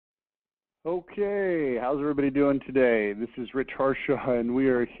Okay, how's everybody doing today? This is Rich Harshaw, and we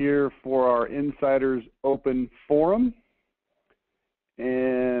are here for our Insiders Open Forum.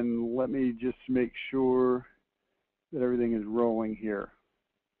 And let me just make sure that everything is rolling here.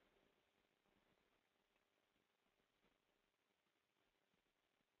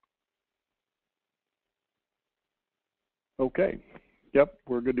 Okay, yep,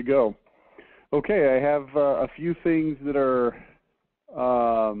 we're good to go. Okay, I have a few things that are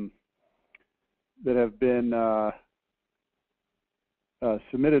that have been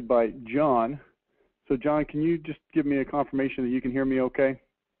submitted by John. So John, can you just give me a confirmation that you can hear me okay?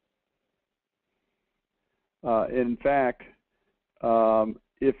 In fact,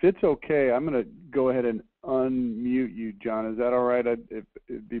 if it's okay, I'm going to go ahead and unmute you, John. Is that all right?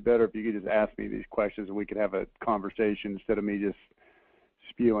 It'd be better if you could just ask me these questions and we could have a conversation instead of me just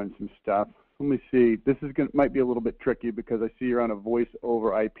spewing some stuff. Let me see. This is might be a little bit tricky because I see you're on a voice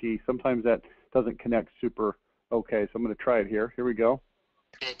over IP. Sometimes that doesn't connect super okay, so I'm going to try it here. Here we go.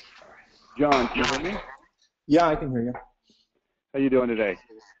 John, can you hear me? Yeah, I can hear you. How you doing today?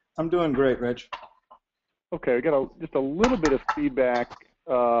 I'm doing great, Rich. Okay, we got just a little bit of feedback,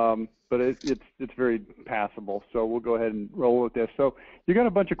 but it's very passable. So we'll go ahead and roll with this. So you got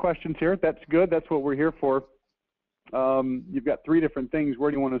a bunch of questions here. That's good. That's what we're here for. You've got three different things.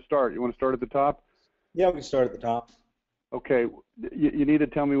 Where do you want to start? You want to start at the top? Yeah, we can start at the top. Okay. You need to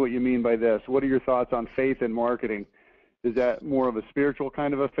tell me what you mean by this. What are your thoughts on faith in marketing? Is that more of a spiritual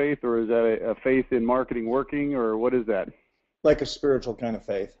kind of a faith, or is that a faith in marketing working, or what is that? Like a spiritual kind of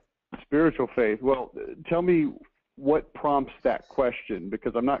faith. Spiritual faith. Well, tell me what prompts that question,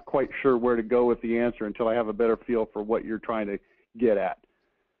 because I'm not quite sure where to go with the answer until I have a better feel for what you're trying to get at.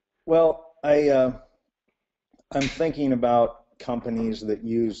 Well, I'm thinking about companies that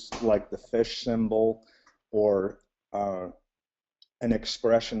use like the fish symbol or an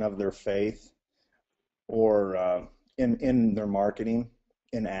expression of their faith, or in their marketing,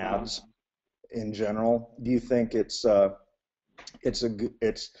 in ads, in general. Do you think I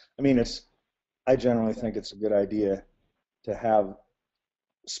generally think it's a good idea to have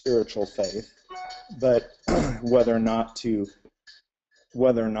spiritual faith, but whether or not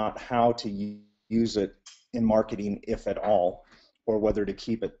how to use it in marketing, if at all, or whether to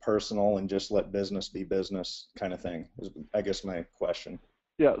keep it personal and just let business be business kind of thing, is, I guess, my question.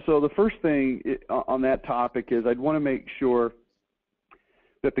 Yeah, so the first thing on that topic is I'd want to make sure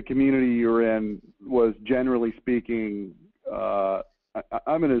that the community you're in was, generally speaking, I'm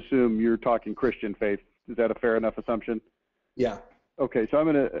going to assume you're talking Christian faith. Is that a fair enough assumption? Yeah. Okay, so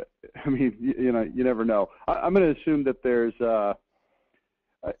you never know. I'm going to assume that there's, I'm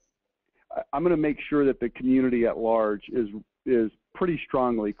going to make sure that the community at large is pretty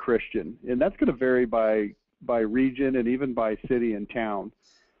strongly Christian, and that's going to vary by region and even by city and town.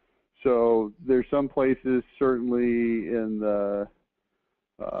 So there's some places certainly in the,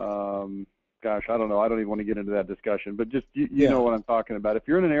 gosh, I don't know. I don't even want to get into that discussion, but just you know what I'm talking about. If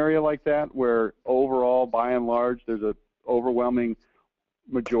you're in an area like that where overall, by and large, there's an overwhelming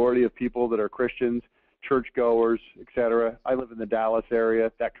majority of people that are Christians, churchgoers, etc. I live in the Dallas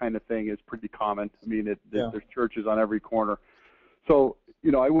area. That kind of thing is pretty common. I mean, there's churches on every corner. So,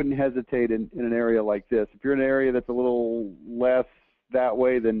 I wouldn't hesitate in an area like this. If you're in an area that's a little less that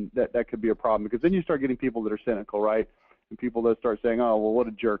way, then that could be a problem, because then you start getting people that are cynical, right? And people that start saying, oh, well, what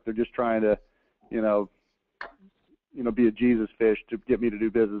a jerk. They're just trying to, be a Jesus fish to get me to do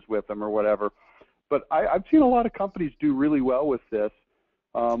business with them or whatever. But I've seen a lot of companies do really well with this.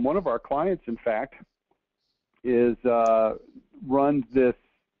 One of our clients, in fact, is runs this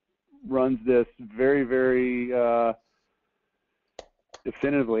very, very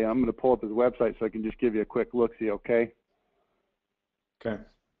definitively. I'm going to pull up his website so I can just give you a quick look-see, okay? Okay.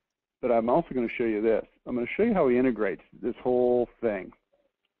 But I'm also going to show you this. I'm going to show you how he integrates this whole thing.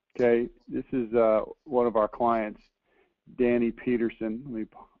 Okay, this is one of our clients, Danny Peterson. Let me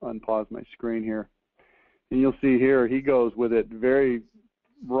unpause my screen here. And you'll see here he goes with it very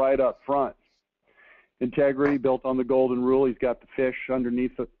right up front. Integrity, built on the golden rule. He's got the fish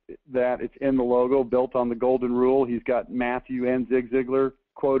underneath that. It's in the logo, built on the golden rule. He's got Matthew and Zig Ziglar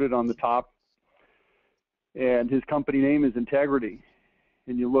quoted on the top. And his company name is Integrity.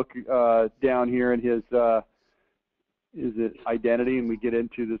 And you look down here in his identity, and we get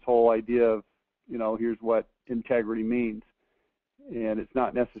into this whole idea of, here's what integrity means. And it's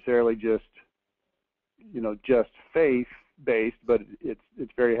not necessarily just, just faith-based, but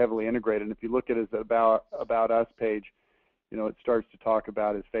it's very heavily integrated. And if you look at his About Us page, it starts to talk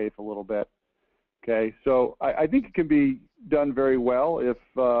about his faith a little bit. Okay, so I think it can be done very well if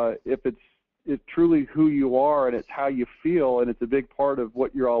it's it's truly who you are and it's how you feel and it's a big part of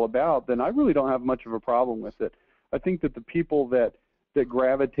what you're all about, then I really don't have much of a problem with it. I think that the people that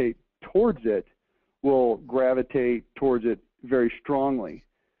gravitate towards it will gravitate towards it very strongly.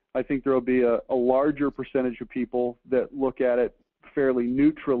 I think there will be a larger percentage of people that look at it fairly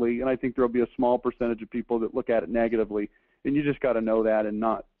neutrally, and I think there will be a small percentage of people that look at it negatively. And you just got to know that and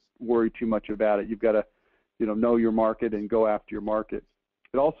not worry too much about it. You've got to, know your market and go after your market.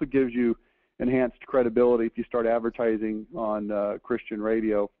 It also gives you enhanced credibility if you start advertising on Christian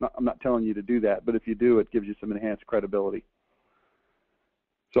radio. I'm not telling you to do that, but if you do, it gives you some enhanced credibility.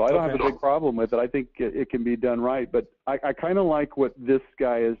 So I don't have a big problem with it. I think it can be done right, but I kind of like what this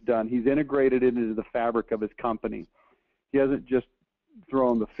guy has done. He's integrated it into the fabric of his company. He hasn't just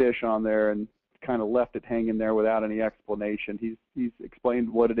thrown the fish on there and kind of left it hanging there without any explanation. He's explained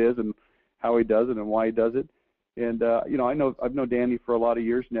what it is and how he does it and why he does it. And I've known Danny for a lot of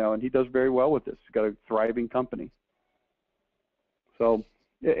years now, and he does very well with this. He's got a thriving company. So,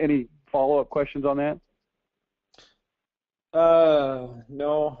 any follow-up questions on that?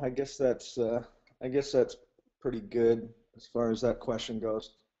 No, I guess that's pretty good as far as that question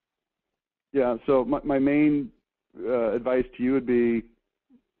goes. Yeah. So my main advice to you would be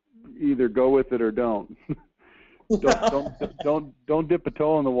either go with it or don't. don't dip a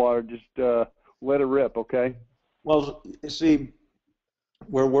toe in the water. Just let it rip. Okay. Well, you see,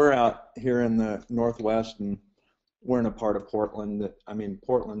 where we're out here in the Northwest, and we're in a part of Portland that,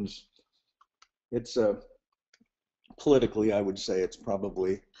 Portland's, it's politically, I would say it's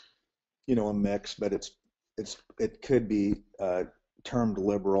probably, a mix, but it could be termed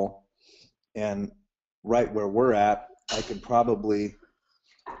liberal. And right where we're at, I could probably,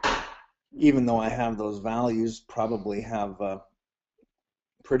 even though I have those values, probably have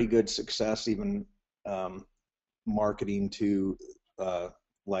pretty good success even marketing to,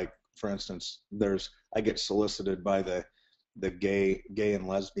 like, for instance, I get solicited by the gay and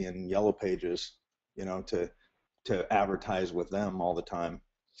lesbian yellow pages, to advertise with them all the time.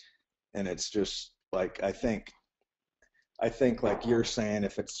 And it's just like, I think like you're saying,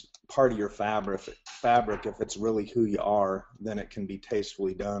 if it's part of your fabric, if it's really who you are, then it can be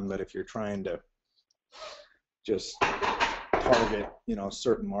tastefully done. But if you're trying to just target,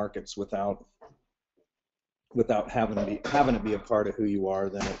 certain markets without having to be a part of who you are,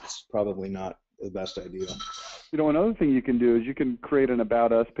 then it's probably not the best idea. Another thing you can do is you can create an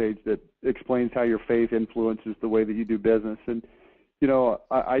About Us page that explains how your faith influences the way that you do business. And,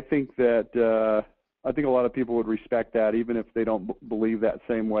 I think that I think a lot of people would respect that, even if they don't believe that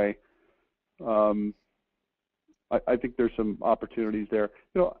same way. I think there's some opportunities there.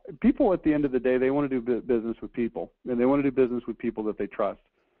 People at the end of the day, they want to do business with people, and they want to do business with people that they trust.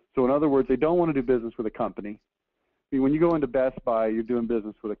 So in other words, they don't want to do business with a company. When you go into Best Buy, you're doing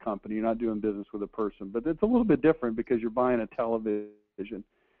business with a company. You're not doing business with a person. But it's a little bit different because you're buying a television. And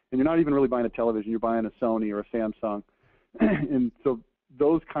you're not even really buying a television. You're buying a Sony or a Samsung. And so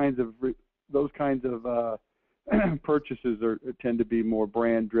those kinds of purchases tend to be more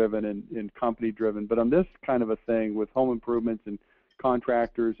brand-driven and company-driven. But on this kind of a thing with home improvements and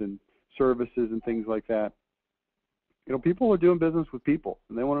contractors and services and things like that, people are doing business with people,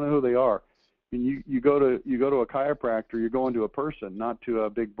 and they want to know who they are. I mean, you go to a chiropractor, you're going to a person, not to a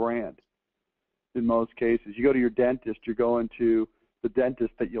big brand. In most cases, you go to your dentist, you're going to the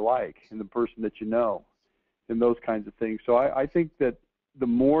dentist that you like and the person that you know, and those kinds of things. So I think that the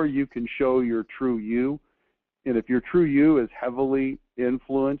more you can show your true you, and if your true you is heavily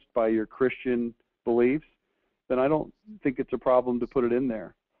influenced by your Christian beliefs, then I don't think it's a problem to put it in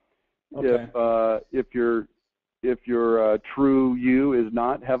there. Okay. If your true you is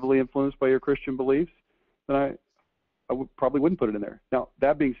not heavily influenced by your Christian beliefs, then I probably wouldn't put it in there. Now,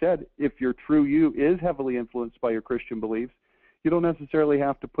 that being said, if your true you is heavily influenced by your Christian beliefs, you don't necessarily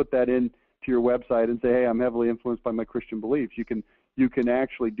have to put that into your website and say, hey, I'm heavily influenced by my Christian beliefs. You can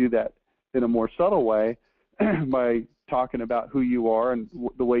actually do that in a more subtle way by talking about who you are and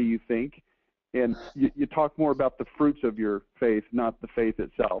the way you think. And you talk more about the fruits of your faith, not the faith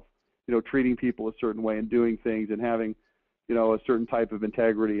itself. Treating people a certain way and doing things and having, a certain type of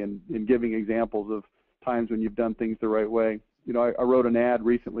integrity and giving examples of times when you've done things the right way. I wrote an ad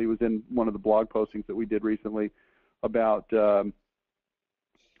recently, it was in one of the blog postings that we did recently about a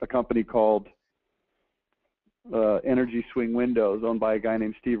company called Energy Swing Windows, owned by a guy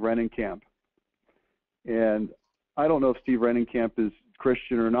named Steve Rennenkamp. And I don't know if Steve Rennenkamp is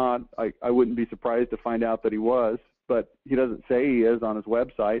Christian or not. I wouldn't be surprised to find out that he was, but he doesn't say he is on his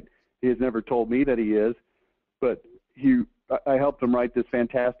website. He has never told me that he is, but I helped him write this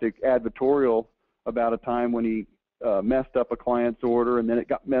fantastic advertorial about a time when he messed up a client's order, and then it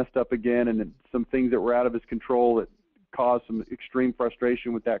got messed up again, and then some things that were out of his control that caused some extreme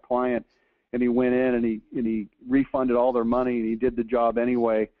frustration with that client. And he went in and he refunded all their money, and he did the job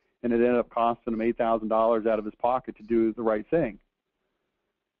anyway, and it ended up costing him $8,000 out of his pocket to do the right thing.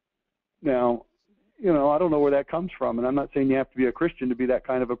 Now, you know, I don't know where that comes from, and I'm not saying you have to be a Christian to be that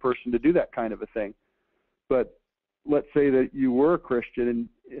kind of a person to do that kind of a thing. But let's say that you were a Christian, and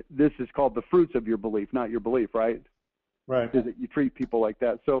this is called the fruits of your belief, not your belief, right? Right. Is that you treat people like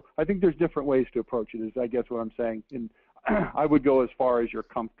that. So I think there's different ways to approach it, is I guess what I'm saying. And I would go as far as you're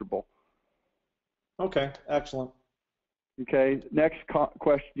comfortable. Okay, excellent. Okay, next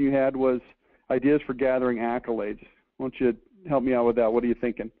question you had was ideas for gathering accolades. Why don't you help me out with that? What are you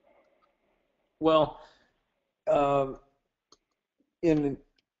thinking? Well, in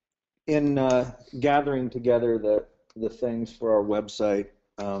gathering together the things for our website,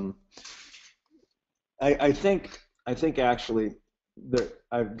 I think actually that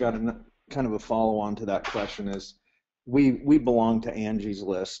I've got kind of a follow-on to that question is we belong to Angie's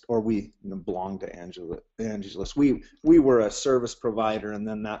List, or we belong to Angie's List. We were a service provider, and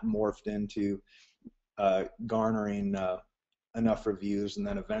then that morphed into garnering enough reviews, and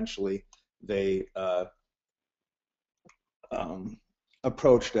then eventually they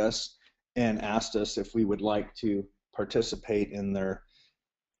approached us and asked us if we would like to participate in their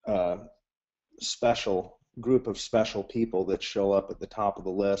special group of special people that show up at the top of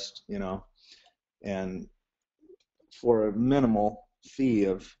the list, you know, and for a minimal fee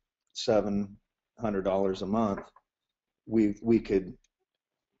of $700 a month, we could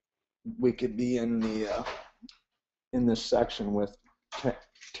be in this section with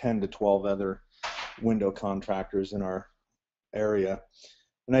 10 to 12 other window contractors in our area.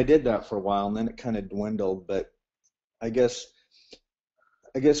 And I did that for a while, and then it kind of dwindled. But I guess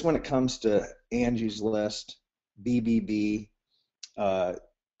when it comes to Angie's List, BBB,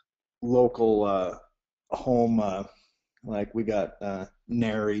 local home, like we got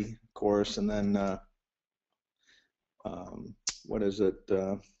NARI, of course, and then what is it?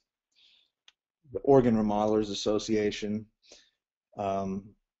 The Oregon Remodelers Association,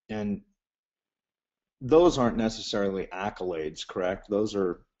 and those aren't necessarily accolades, correct? Those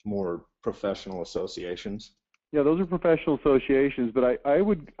are more professional associations. Yeah, those are professional associations, but I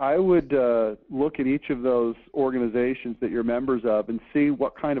would look at each of those organizations that you're members of and see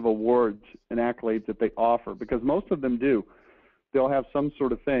what kind of awards and accolades that they offer, because most of them do. They'll have some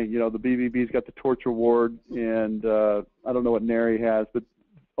sort of thing. You know, the BBB's got the Torch Award, and I don't know what NARI has, but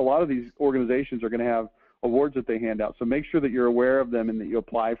a lot of these organizations are going to have awards that they hand out. So make sure that you're aware of them and that you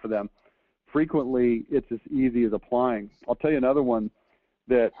apply for them. Frequently, it's as easy as applying. I'll tell you another one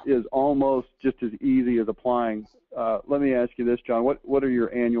that is almost just as easy as applying. Let me ask you this, John. What are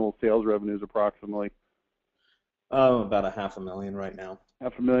your annual sales revenues approximately? About $500,000 right now.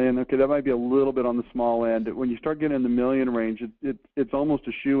 $500,000. Okay, that might be a little bit on the small end. When you start getting in the million range, it's almost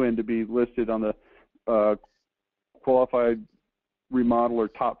a shoe-in to be listed on the Qualified Remodeler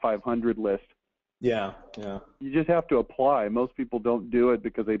Top 500 list. Yeah. You just have to apply. Most people don't do it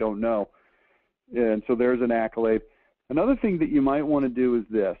because they don't know. And so there's an accolade. Another thing that you might want to do is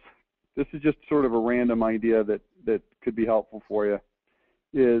this. This is just sort of a random idea that could be helpful for you,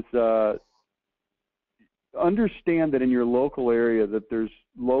 is understand that in your local area that there's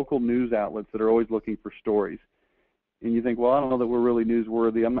local news outlets that are always looking for stories. And you think, well, I don't know that we're really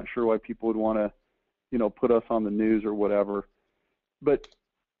newsworthy. I'm not sure why people would want to, you know, put us on the news or whatever. But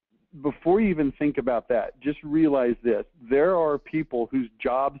before you even think about that, just realize this. There are people whose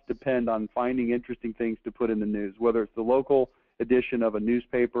jobs depend on finding interesting things to put in the news, whether it's the local edition of a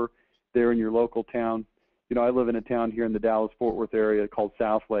newspaper there in your local town. You know, I live in a town here in the Dallas-Fort Worth area called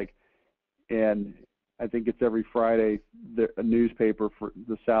Southlake, and I think it's every Friday a newspaper for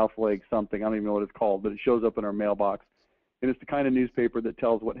the Southlake something. I don't even know what it's called, but it shows up in our mailbox. And it's the kind of newspaper that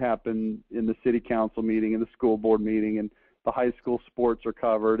tells what happened in the city council meeting and the school board meeting, and the high school sports are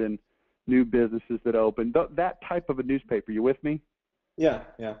covered, and new businesses that open. That type of a newspaper. You with me? Yeah.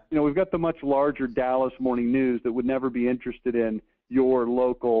 You know, we've got the much larger Dallas Morning News that would never be interested in your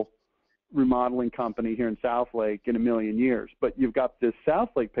local remodeling company here in Southlake in a million years. But you've got this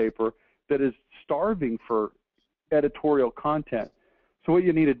Southlake paper that is starving for editorial content. So what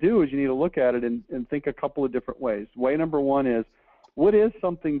you need to do is you need to look at it and think a couple of different ways. Way number one is, what is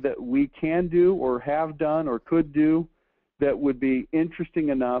something that we can do or have done or could do that would be interesting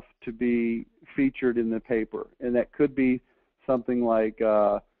enough to be featured in the paper? And that could be something like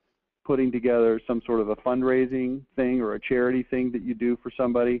putting together some sort of a fundraising thing or a charity thing that you do for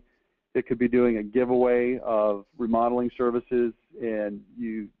somebody. It could be doing a giveaway of remodeling services, and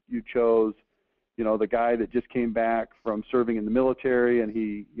you chose, the guy that just came back from serving in the military and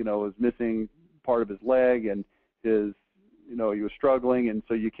he, was missing part of his leg and his, he was struggling. And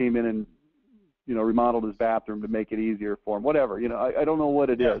so you came in and, remodeled his bathroom to make it easier for him, whatever. I don't know what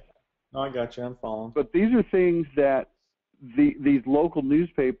it is. No, I got you. I'm following. But these are things that these local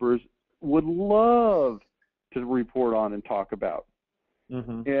newspapers would love to report on and talk about.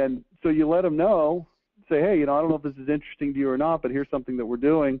 Mm-hmm. And so you let them know, say, hey, I don't know if this is interesting to you or not, but here's something that we're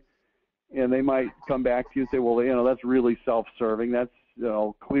doing. And they might come back to you and say, well, that's really self-serving. That's,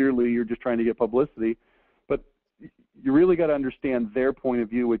 clearly you're just trying to get publicity. But you really got to understand their point of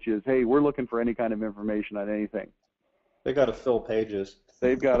view, which is, hey, we're looking for any kind of information on anything. They got to fill pages.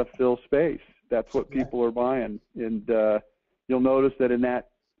 They've got to fill space. That's what people are buying. And you'll notice that in that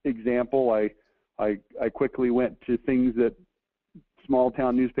example, I quickly went to things that small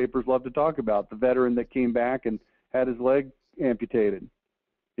town newspapers love to talk about. The veteran that came back and had his leg amputated,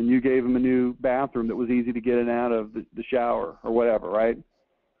 and you gave him a new bathroom that was easy to get in and out of the shower or whatever, right?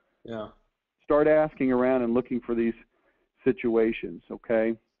 Yeah. Start asking around and looking for these situations,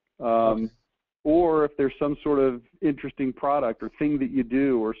 okay? Or if there's some sort of interesting product or thing that you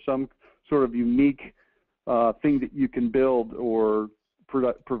do or some sort of unique thing that you can build or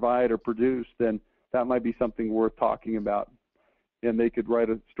provide or produce, then that might be something worth talking about. And they could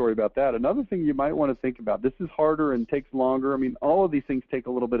write a story about that. Another thing you might want to think about, this is harder and takes longer. I mean, all of these things take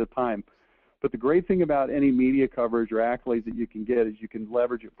a little bit of time. But the great thing about any media coverage or accolades that you can get is you can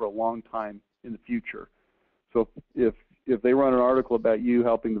leverage it for a long time in the future. So if they run an article about you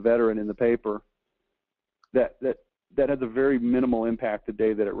helping the veteran in the paper, that has a very minimal impact the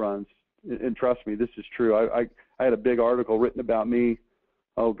day that it runs. And trust me, this is true. I had a big article written about me,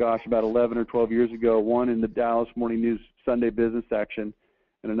 about 11 or 12 years ago, one in the Dallas Morning News Sunday Business section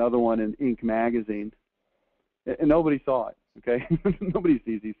and another one in Inc. magazine. And nobody saw it, okay? Nobody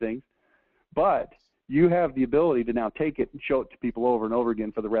sees these things. But you have the ability to now take it and show it to people over and over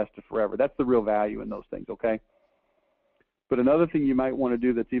again for the rest of forever. That's the real value in those things, okay? But another thing you might want to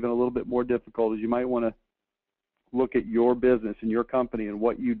do that's even a little bit more difficult is you might want to look at your business and your company and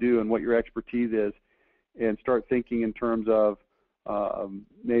what you do and what your expertise is and start thinking in terms of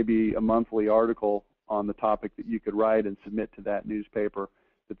maybe a monthly article on the topic that you could write and submit to that newspaper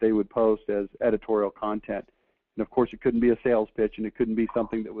that they would post as editorial content. And of course, it couldn't be a sales pitch and it couldn't be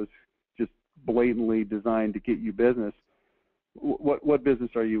something that was just blatantly designed to get you business. What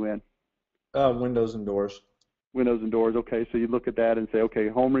business are you in? Windows and doors. Windows and doors. Okay, so you look at that and say, okay,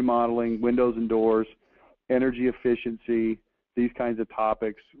 home remodeling, windows and doors, energy efficiency, these kinds of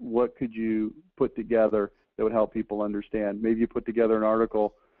topics. What could you put together that would help people understand? Maybe you put together an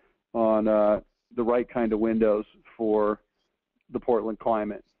article on the right kind of windows for the Portland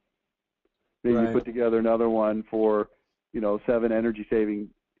climate. Maybe you put together another one for, 7 energy saving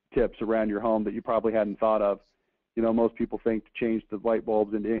tips around your home that you probably hadn't thought of. Most people think to change the light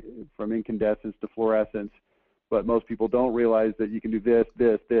bulbs from incandescence to fluorescence, but most people don't realize that you can do this,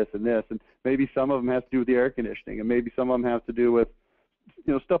 this, this, and this. And maybe some of them has to do with the air conditioning, and maybe some of them has to do with,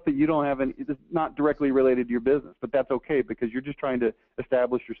 stuff that you don't have any, it's not directly related to your business, but that's okay because you're just trying to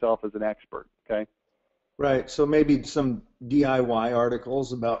establish yourself as an expert, okay? Right. So maybe some DIY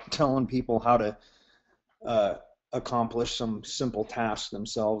articles about telling people how to accomplish some simple tasks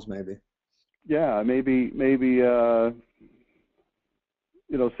themselves, maybe. Yeah, maybe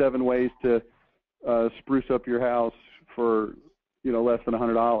 7 ways to spruce up your house for less than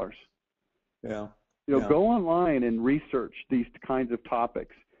 $100. Yeah. Go online and research these kinds of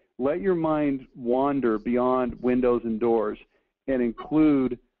topics. Let your mind wander beyond windows and doors and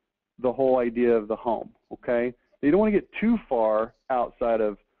include the whole idea of the home, okay? You don't want to get too far outside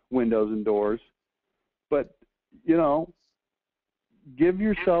of windows and doors, but, give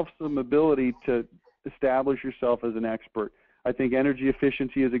yourself some ability to establish yourself as an expert. I think energy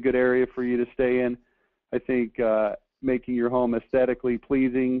efficiency is a good area for you to stay in. I think making your home aesthetically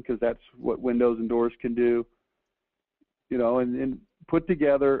pleasing, because that's what windows and doors can do, and put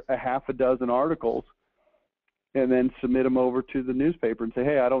together a half a dozen articles and then submit them over to the newspaper and say,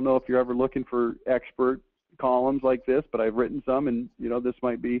 hey, I don't know if you're ever looking for expert columns like this, but I've written some and, this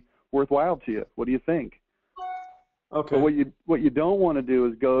might be worthwhile to you. What do you think? Okay. But what you don't want to do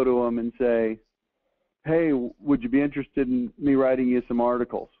is go to them and say, hey, would you be interested in me writing you some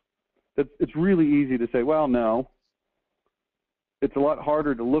articles? It's really easy to say, well, no. It's a lot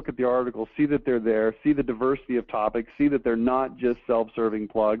harder to look at the articles, see that they're there, see the diversity of topics, see that they're not just self-serving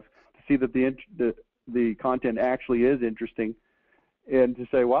plugs, to see that the content actually is interesting, and to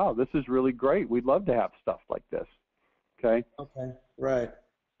say, wow, this is really great. We'd love to have stuff like this. Okay? Okay, right.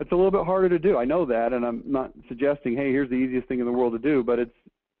 It's a little bit harder to do. I know that, and I'm not suggesting, hey, here's the easiest thing in the world to do, but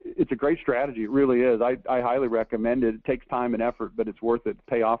it's a great strategy. It really is. I highly recommend it. It takes time and effort, but it's worth it to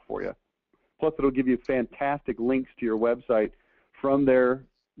pay off for you. Plus, it'll give you fantastic links to your website from their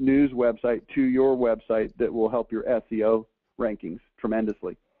news website to your website that will help your SEO rankings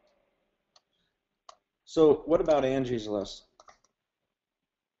tremendously. So what about Angie's List?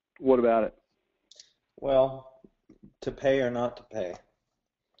 What about it? Well, to pay or not to pay?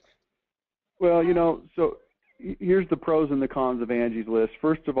 Well, so here's the pros and the cons of Angie's List.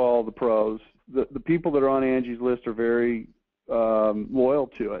 First of all, the pros. The people that are on Angie's List are very loyal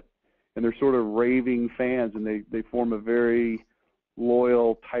to it, and they're sort of raving fans, and they form a very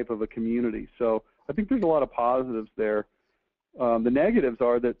loyal type of a community. So I think there's a lot of positives there. The negatives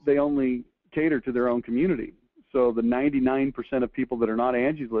are that they only cater to their own community. So the 99% of people that are not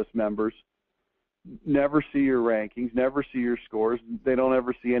Angie's List members never see your rankings, never see your scores. They don't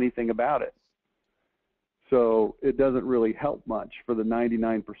ever see anything about it. So it doesn't really help much for the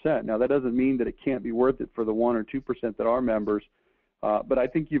 99%. Now, that doesn't mean that it can't be worth it for the 1 or 2% that are members, but I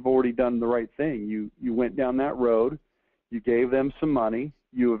think you've already done the right thing. You went down that road, you gave them some money,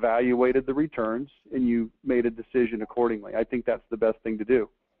 you evaluated the returns, and you made a decision accordingly. I think that's the best thing to do.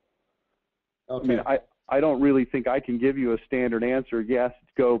 Okay. I mean, I don't really think I can give you a standard answer, yes,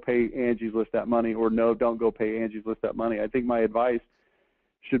 go pay Angie's List that money, or no, don't go pay Angie's List that money. I think my advice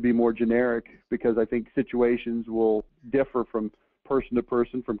should be more generic, because I think situations will differ from person to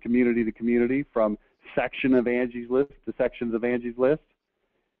person, from community to community, from section of Angie's List to sections of Angie's List,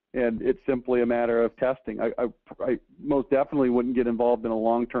 and it's simply a matter of testing. I most definitely wouldn't get involved in a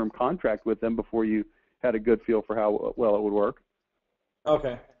long-term contract with them before you had a good feel for how well it would work.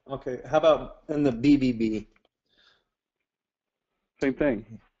 Okay. How about in the BBB? Same thing.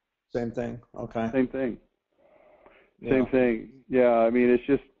 Same thing. Okay. Same thing. Yeah. Same thing. Yeah, I mean, it's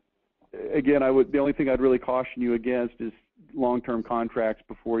just, again, the only thing I'd really caution you against is long-term contracts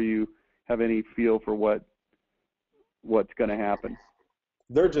before you have any feel for what's going to happen.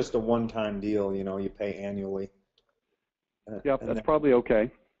 They're just a one-time deal, you pay annually. Yep, that's probably okay.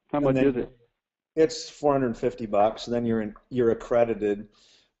 How much is it? It's $450. Then you're accredited,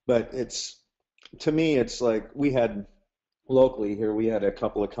 but to me, it's like we had locally here. We had a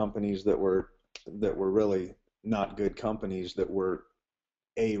couple of companies that were really not good companies that were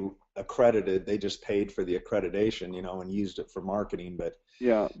accredited. They just paid for the accreditation, and used it for marketing. But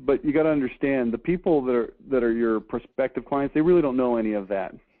yeah, but you got to understand, the people that are your prospective clients, they really don't know any of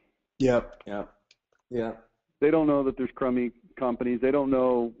that. Yep. They don't know that there's crummy companies. They don't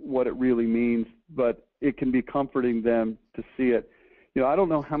know what it really means, but it can be comforting them to see it. I don't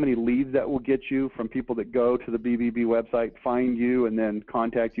know how many leads that will get you from people that go to the BBB website, find you, and then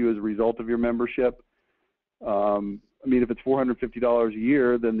contact you as a result of your membership. I mean, if it's $450 a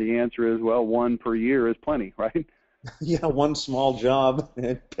year, then the answer is, well, one per year is plenty, right? Yeah, one small job,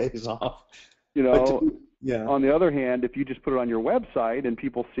 it pays off. Yeah. On the other hand, if you just put it on your website and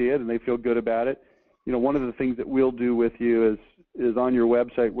people see it and they feel good about it, one of the things that we'll do with you is on your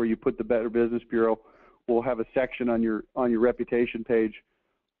website where you put the Better Business Bureau, we'll have a section on your reputation page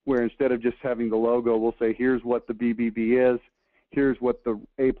where instead of just having the logo, we'll say, here's what the BBB is, here's what the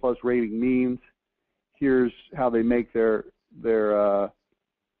A+ rating means, here's how they make their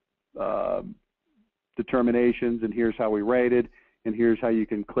determinations, and here's how we rated, and here's how you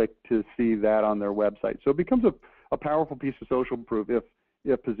can click to see that on their website. So it becomes a powerful piece of social proof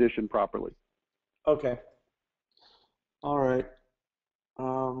if positioned properly. Okay. All right.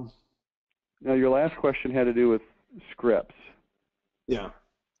 Now, your last question had to do with scripts. Yeah.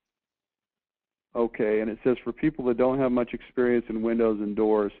 Okay, and it says, for people that don't have much experience in windows and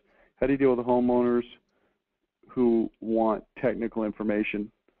doors, how do you deal with the homeowners who want technical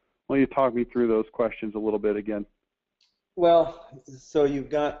information? Why don't you talk me through those questions a little bit again? Well, so you've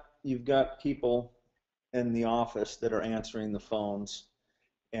got people in the office that are answering the phones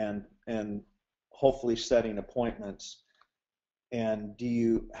and hopefully setting appointments. And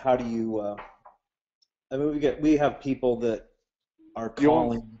how do you I mean, we have people that are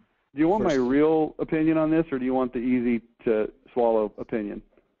calling. Do you want my real opinion on this, or do you want the easy to swallow opinion?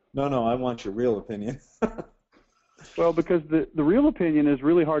 No, I want your real opinion. Well, because the real opinion is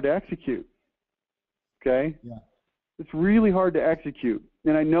really hard to execute. Okay? Yeah. It's really hard to execute.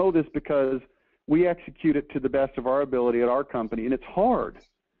 And I know this because we execute it to the best of our ability at our company, and it's hard.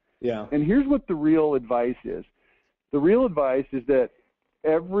 Yeah. And here's what the real advice is. The real advice is that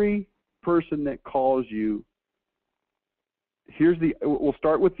every person that calls you, we'll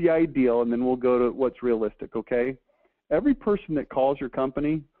start with the ideal, and then we'll go to what's realistic, okay? Every person that calls your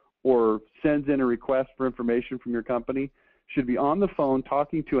company or sends in a request for information from your company should be on the phone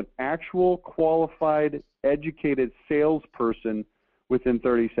talking to an actual qualified, educated salesperson within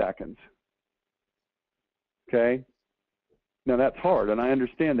 30 seconds. Okay? Now that's hard, and I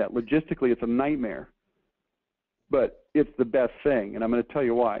understand that. Logistically, it's a nightmare, but it's the best thing, and I'm going to tell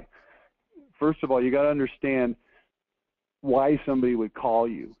you why. First of all, you got to understand why somebody would call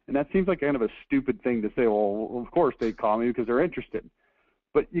you, and that seems like kind of a stupid thing to say. Well, of course they call me because they're interested,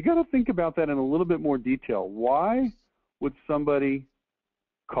 but you got to think about that in a little bit more detail. Why would somebody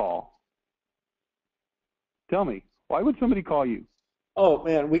call? Tell me, why would somebody call you? Oh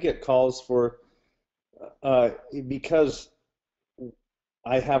man, we get calls for because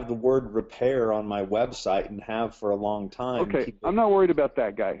I have the word repair on my website and have for a long time. Okay, I'm not worried about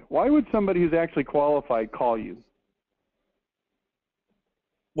that guy. Why would somebody who's actually qualified call you?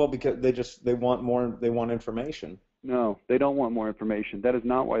 Well, because they want information. No, they don't want more information. That is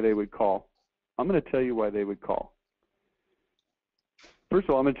not why they would call. I'm going to tell you why they would call. First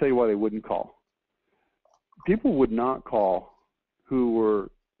of all, I'm going to tell you why they wouldn't call. People would not call who were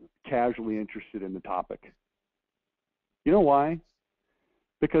casually interested in the topic. You know why?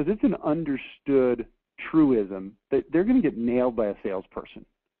 Because it's an understood truism that they're going to get nailed by a salesperson.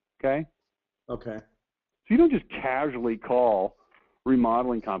 Okay? Okay. So you don't just casually call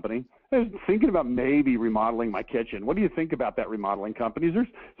remodeling company. I was thinking about maybe remodeling my kitchen. What do you think about that remodeling company? Is there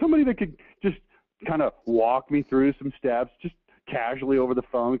somebody that could just kind of walk me through some steps, just casually over the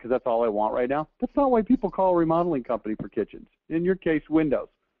phone, because that's all I want right now? That's not why people call a remodeling company for kitchens. In your case, windows.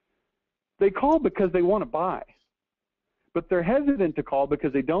 They call because they want to buy. But they're hesitant to call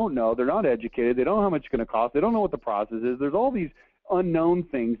because they don't know, they're not educated, they don't know how much it's going to cost, they don't know what the process is. There's all these unknown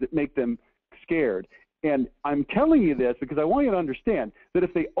things that make them scared. And I'm telling you this because I want you to understand that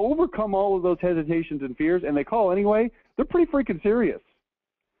if they overcome all of those hesitations and fears and they call anyway, they're pretty freaking serious.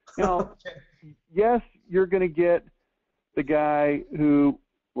 You know, yes, you're going to get the guy who,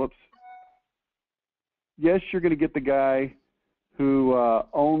 yes, you're going to get the guy who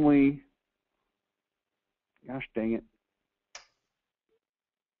only, gosh dang it.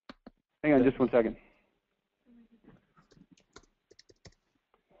 Hang on just one second.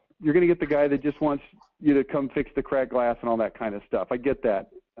 You're going to get the guy that just wants you to come fix the cracked glass and all that kind of stuff. I get that.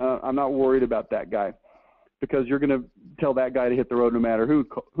 I'm not worried about that guy because you're going to tell that guy to hit the road no matter who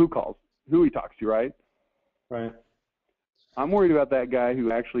calls, who he talks to, right? Right. I'm worried about that guy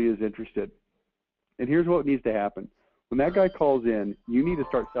who actually is interested. And here's what needs to happen. When that guy calls in, you need to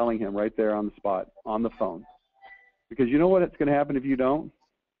start selling him right there on the spot, on the phone. Because you know what it's going to happen if you don't?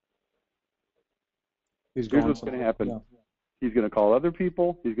 Here's what's going to happen. Yeah. He's going to call other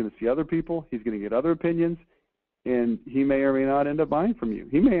people. He's going to see other people. He's going to get other opinions. And he may or may not end up buying from you.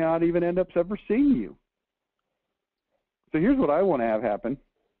 He may not even end up ever seeing you. So here's what I want to have happen.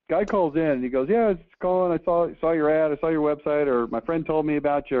 Guy calls in and he goes, yeah, I was calling. I saw your ad. I saw your website, or my friend told me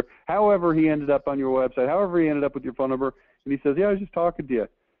about you. However he ended up on your website, however he ended up with your phone number. And he says, yeah, I was just talking to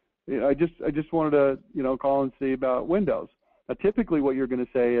you. I just wanted to, call and see about windows. Now, typically what you're going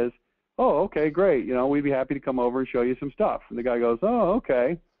to say is, oh, okay, great. We'd be happy to come over and show you some stuff. And the guy goes, oh,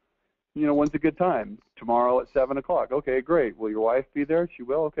 okay. When's a good time? Tomorrow at 7 o'clock. Okay, great. Will your wife be there? She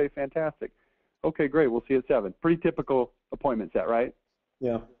will? Okay, fantastic. Okay, great. We'll see you at 7. Pretty typical appointment set, right?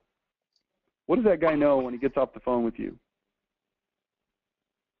 Yeah. What does that guy know when he gets off the phone with you?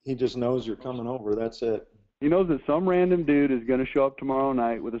 He just knows you're coming over. That's it. He knows that some random dude is going to show up tomorrow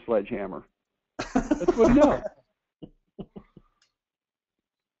night with a sledgehammer. That's what he knows.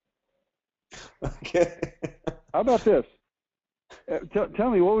 Okay. How about this?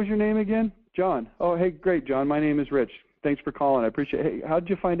 Tell me, what was your name again? John. Oh, hey, great, John. My name is Rich. Thanks for calling. I appreciate it. Hey, how did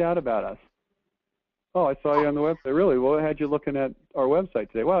you find out about us? Oh, I saw you on the website. Really? Well, what had you looking at our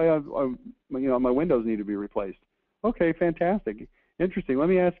website today? Well, yeah, my windows need to be replaced. Okay, fantastic. Interesting. Let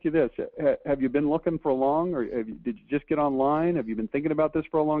me ask you this. Have you been looking for long, or did you just get online? Have you been thinking about this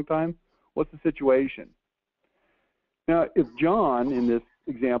for a long time? What's the situation? Now, if John, in this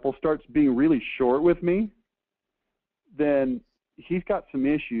example, starts being really short with me, then he's got some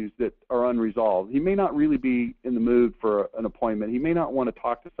issues that are unresolved. He may not really be in the mood for an appointment. He may not want to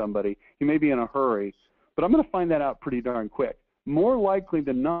talk to somebody. He may be in a hurry, but I'm going to find that out pretty darn quick. More likely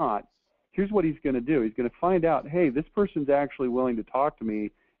than not, here's what he's going to do. He's going to find out, hey, this person's actually willing to talk to me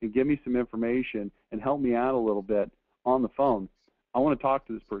and give me some information and help me out a little bit on the phone. I want to talk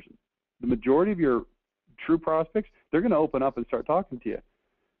to this person. The majority of your true prospects, they're going to open up and start talking to you.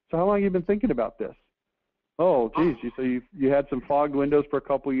 So how long have you been thinking about this? Oh, geez, so you had some fogged windows for a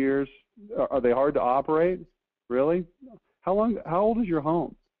couple years. Are they hard to operate? Really? How old is your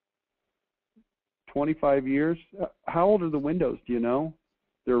home? 25 years? How old are the windows? Do you know?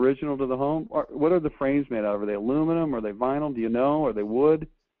 They're original to the home? What are the frames made out of? Are they aluminum? Are they vinyl? Do you know? Are they wood?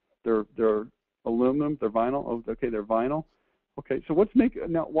 They're aluminum? They're vinyl? Oh, okay, they're vinyl. Okay, so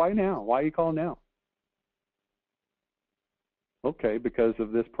why now? Why are you calling now? Okay, because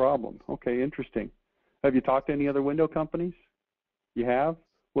of this problem. Okay, interesting. Have you talked to any other window companies? You have?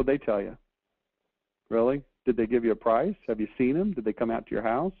 What'd they tell you? Really? Did they give you a price? Have you seen them? Did they come out to your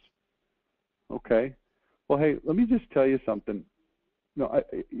house? Okay. Well, hey, let me just tell you something. No,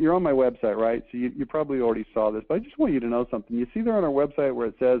 you're on my website, right? So you probably already saw this, but I just want you to know something. You see there on our website where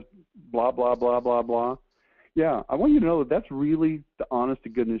it says blah, blah, blah, blah, blah? Yeah, I want you to know that that's really the honest to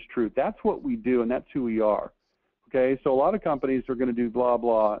goodness truth. That's what we do, and that's who we are. Okay, so a lot of companies are going to do blah,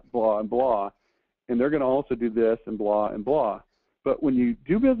 blah, blah, and blah, and they're going to also do this and blah and blah. But when you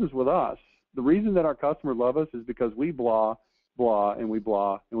do business with us, the reason that our customers love us is because we blah, blah, and we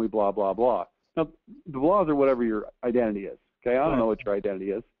blah, and we blah, blah, blah. Now, the blahs are whatever your identity is. Okay, I don't know what your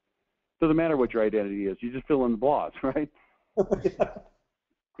identity is. Doesn't matter what your identity is. You just fill in the blahs, right? Yeah.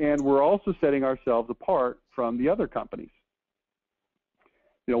 And we're also setting ourselves apart from the other companies.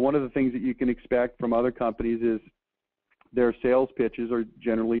 You know, one of the things that you can expect from other companies is their sales pitches are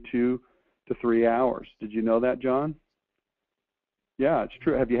generally 2 to 3 hours. Did you know that, John? Yeah, it's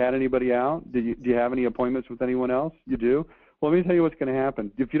true. Have you had anybody out? Do you have any appointments with anyone else? You do? Well, let me tell you what's going to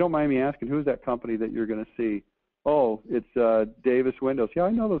happen. If you don't mind me asking, who's that company that you're going to see? Oh, it's Davis Windows. Yeah,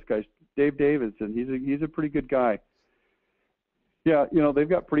 I know those guys. Dave Davidson. He's a pretty good guy. Yeah, you know, they've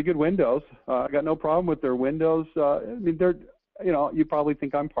got pretty good windows. I got no problem with their windows. I mean, they're, you know, you probably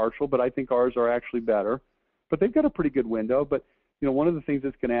think I'm partial, but I think ours are actually better. But they've got a pretty good window. But, you know, one of the things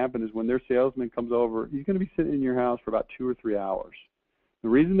that's going to happen is when their salesman comes over, he's going to be sitting in your house for about 2 or 3 hours. The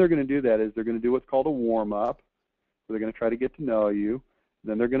reason they're going to do that is they're going to do what's called a warm-up. They're going to try to get to know you.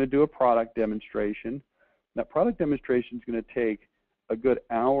 Then they're going to do a product demonstration. That product demonstration is going to take a good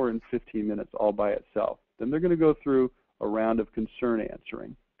hour and 15 minutes all by itself. Then they're going to go through a round of concern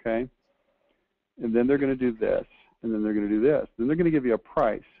answering, okay? And then they're going to do this, and then they're going to do this. Then they're going to give you a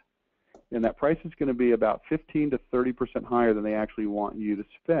price, and that price is going to be about 15 to 30% higher than they actually want you to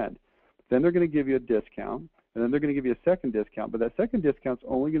spend. Then they're going to give you a discount, and then they're going to give you a second discount, but that second discount's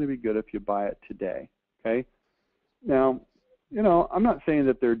only going to be good if you buy it today, okay? Now, you know, I'm not saying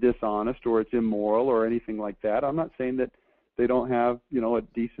that they're dishonest or it's immoral or anything like that. I'm not saying that they don't have, you know, a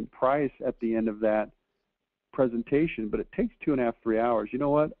decent price at the end of that presentation, but it takes 2.5, 3 hours. You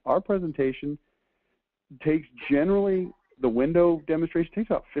know what? Our presentation takes generally, the window demonstration takes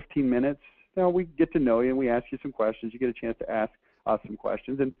about 15 minutes. Now, we get to know you and we ask you some questions. You get a chance to ask us some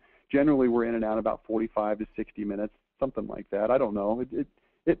questions, and generally we're in and out about 45 to 60 minutes, something like that. I don't know.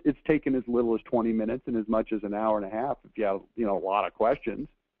 It's taken as little as 20 minutes and as much as an hour and a half if you have, you know, a lot of questions.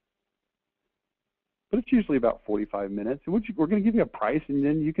 But it's usually about 45 minutes. And we're going to give you a price, and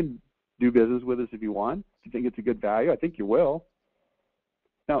then you can do business with us if you want. If you think it's a good value, I think you will.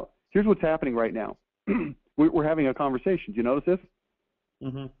 Now, here's what's happening right now. We're having a conversation. Do you notice this?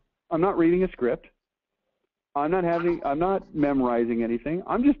 Mm-hmm. I'm not reading a script. I'm not memorizing anything.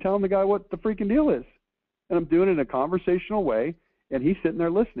 I'm just telling the guy what the freaking deal is. And I'm doing it in a conversational way, and he's sitting there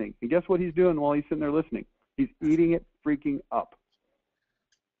listening. And guess what he's doing while he's sitting there listening? He's eating it freaking up.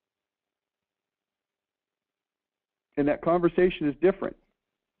 And that conversation is different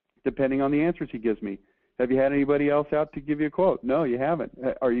depending on the answers he gives me. Have you had anybody else out to give you a quote? No, you haven't.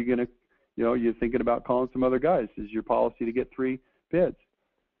 Are you going to, you know, you're thinking about calling some other guys? Is your policy to get 3 bids?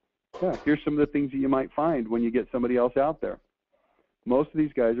 Yeah, here's some of the things that you might find when you get somebody else out there. Most of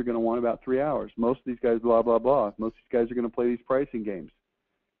these guys are going to want about 3 hours. Most of these guys, blah, blah, blah. Most of these guys are going to play these pricing games.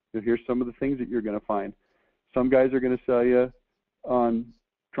 So here's some of the things that you're going to find. Some guys are going to sell you on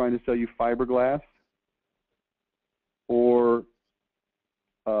trying to sell you fiberglass or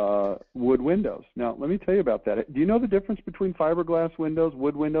wood windows. Now, let me tell you about that. Do you know the difference between fiberglass windows,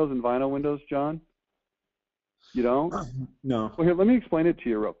 wood windows, and vinyl windows, John? You don't? No. Well, here, let me explain it to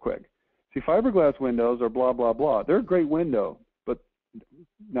you real quick. See, fiberglass windows are blah, blah, blah. They're a great window, but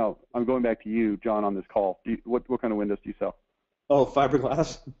no, I'm going back to you, John, on this call. What kind of windows do you sell? Oh,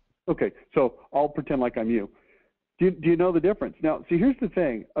 fiberglass? Okay, so I'll pretend like I'm you. Do you know the difference? Now, see, here's the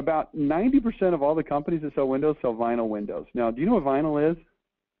thing. About 90% of all the companies that sell windows sell vinyl windows. Now, do you know what vinyl is?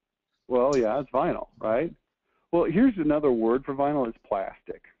 Well, yeah, it's vinyl, right? Well, here's another word for vinyl. It's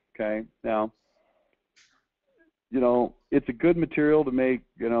plastic, okay? Now, you know, it's a good material to make,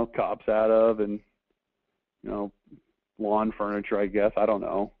 you know, cups out of and, you know, lawn furniture, I guess. I don't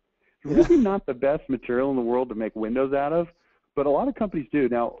know. It's really not the best material in the world to make windows out of, but a lot of companies do.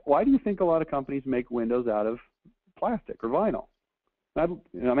 Now, why do you think a lot of companies make windows out of plastic or vinyl?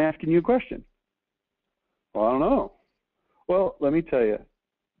 I'm asking you a question. Well, I don't know. Well, let me tell you,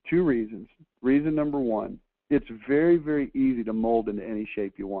 2 reasons. Reason number 1, it's very, very easy to mold into any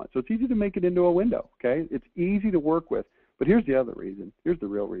shape you want. So it's easy to make it into a window, okay? It's easy to work with. But here's the other reason. Here's the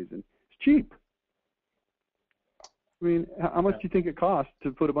real reason. It's cheap. I mean, how much do you think it costs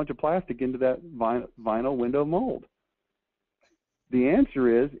to put a bunch of plastic into that vinyl window mold? The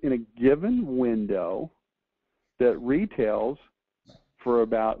answer is, in a given window that retails for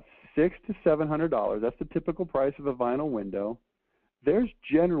about $600 to $700, that's the typical price of a vinyl window, there's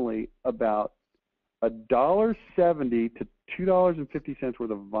generally about $1.70 to $2.50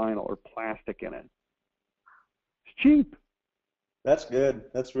 worth of vinyl or plastic in it. It's cheap. That's good.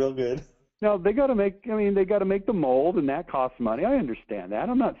 That's real good. Now they got to make. I mean, they got to make the mold, and that costs money. I understand that.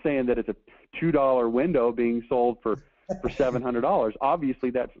 I'm not saying that it's a $2 window being sold for $700.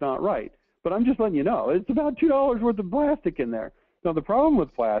 Obviously, that's not right. But I'm just letting you know it's about $2 worth of plastic in there. Now the problem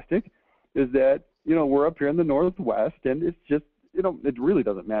with plastic is that we're up here in the Northwest, and it's just it really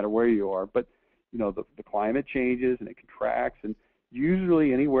doesn't matter where you are, but the climate changes and it contracts, and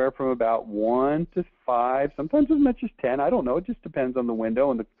usually anywhere from about 1 to 5, sometimes as much as 10. I don't know. It just depends on the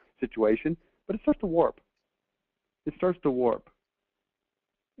window and the situation, but it starts to warp. It starts to warp.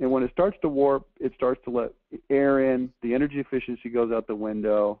 And when it starts to warp, it starts to let air in. The energy efficiency goes out the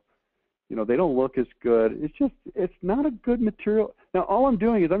window. They don't look as good. It's not a good material. Now, all I'm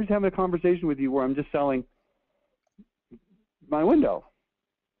doing is I'm just having a conversation with you where I'm just selling my window.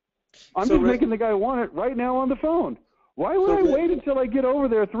 I'm just making the guy want it right now on the phone. Why would I wait until I get over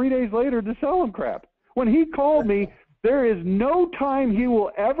there 3 days later to sell him crap? When he called me, there is no time he will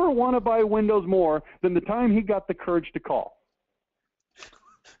ever want to buy windows more than the time he got the courage to call.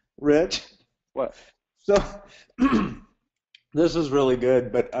 Rich? What? So this is really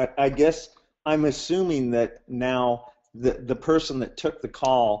good, but I guess I'm assuming that now the person that took the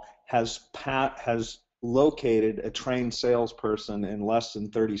call has located a trained salesperson in less than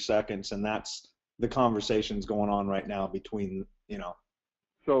 30 seconds, and that's the conversation's going on right now between,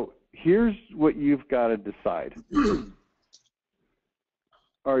 So here's what you've got to decide.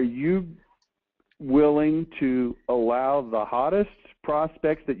 Are you willing to allow the hottest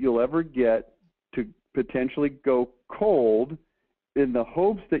prospects that you'll ever get to potentially go cold in the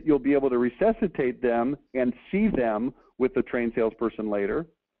hopes that you'll be able to resuscitate them and see them with a trained salesperson later?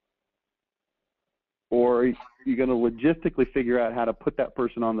 Or are you going to logistically figure out how to put that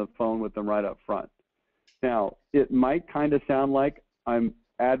person on the phone with them right up front? Now, it might kind of sound like I'm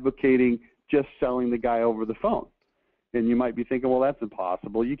advocating just selling the guy over the phone. And you might be thinking, well, that's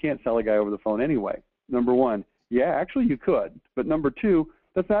impossible. You can't sell a guy over the phone anyway. Number one, yeah, actually you could. But number two,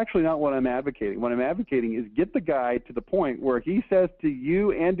 that's actually not what I'm advocating. What I'm advocating is get the guy to the point where he says to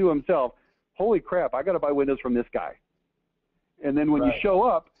you and to himself, holy crap, I got to buy windows from this guy. And then when you show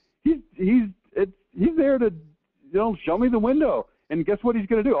up, he's there to show me the window. And guess what he's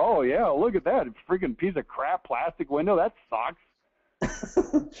going to do? Oh, yeah, look at that freaking piece of crap plastic window. That sucks.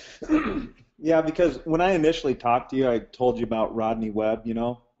 Yeah, because when I initially talked to you, I told you about Rodney Webb,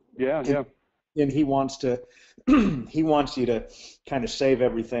 Yeah. And he wants he wants you to kind of save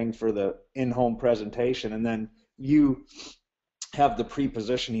everything for the in-home presentation, and then you have the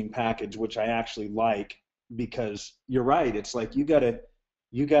pre-positioning package, which I actually like, because you're right. It's like you got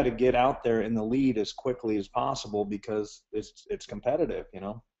to get out there in the lead as quickly as possible because it's competitive,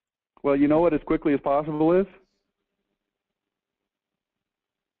 Well, you know what as quickly as possible is?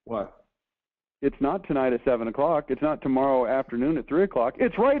 What? It's not tonight at 7 o'clock. It's not tomorrow afternoon at 3 o'clock.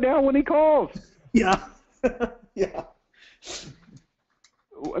 It's right now when he calls. Yeah. Yeah.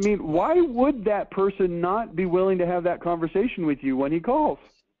 I mean, why would that person not be willing to have that conversation with you when he calls?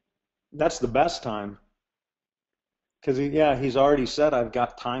 That's the best time. Because, he's already said I've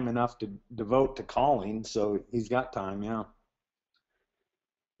got time enough to devote to calling, so he's got time, yeah.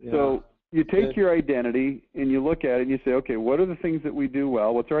 So you take your identity and you look at it and you say, okay, what are the things that we do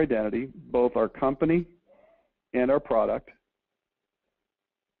well? What's our identity? Both our company and our product.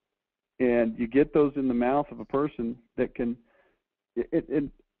 And you get those in the mouth of a person that can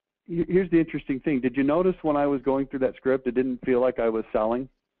here's the interesting thing. Did you notice when I was going through that script, it didn't feel like I was selling?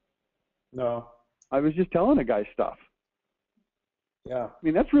 No. I was just telling a guy stuff. Yeah. I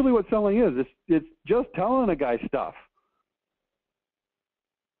mean, that's really what selling is. It's just telling a guy stuff.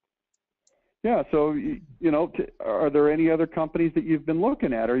 Yeah, so, are there any other companies that you've been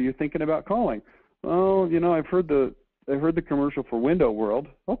looking at? Or are you thinking about calling? Oh, I've heard the commercial for Window World.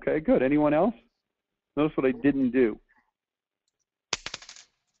 Okay, good. Anyone else? Notice what I didn't do.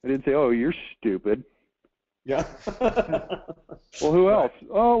 I didn't say, oh, you're stupid. Yeah. Well, who else?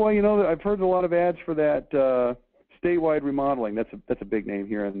 Oh, well, I've heard a lot of ads for that statewide remodeling. That's a big name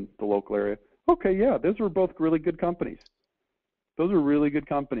here in the local area. Okay, yeah, those were both really good companies. Those are really good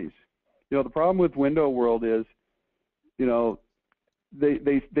companies. The problem with Window World is,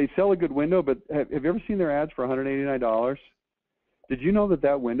 they sell a good window, but have you ever seen their ads for $189? Did you know that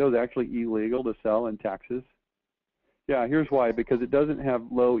that window is actually illegal to sell in Texas? Yeah, here's why. Because it doesn't have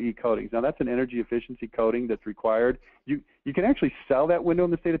low E coatings. Now that's an energy efficiency coating that's required. You can actually sell that window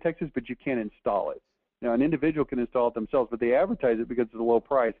in the state of Texas, but you can't install it. Now an individual can install it themselves, but they advertise it because it's a low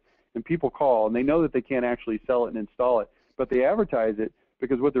price, and people call and they know that they can't actually sell it and install it, but they advertise it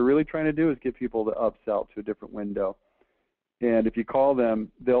because what they're really trying to do is get people to upsell to a different window. And if you call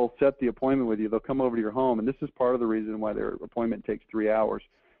them, they'll set the appointment with you. They'll come over to your home, and this is part of the reason why their appointment takes 3 hours,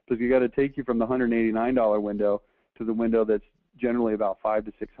 because you got to take you from the $189 window to the window that's generally about $500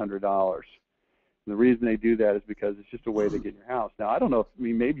 to $600. And the reason they do that is because it's just a way to get in your house. Now, I don't know. I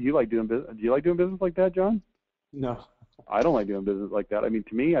mean, maybe you like doing business. Do you like doing business like that, John? No. I don't like doing business like that. I mean,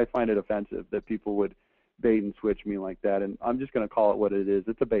 to me, I find it offensive that people would bait and switch me like that. And I'm just going to call it what it is.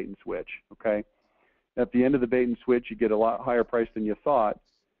 It's a bait and switch, okay? At the end of the bait and switch, you get a lot higher price than you thought.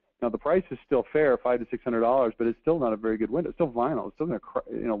 Now, the price is still fair, $500 to $600, but it's still not a very good window. It's still vinyl. It's still going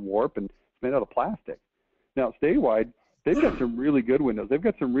to warp, and it's made out of plastic. Now, Statewide, they've got some really good windows. They've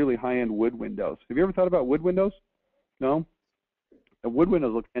got some really high-end wood windows. Have you ever thought about wood windows? No? The wood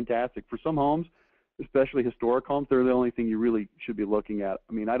windows look fantastic. For some homes, especially historic homes, they're the only thing you really should be looking at.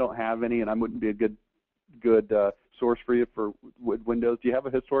 I mean, I don't have any, and I wouldn't be a good source for you for wood windows. Do you have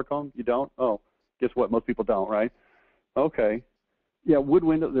a historic home? You don't? Oh, guess what? Most people don't, right? Okay. Yeah, wood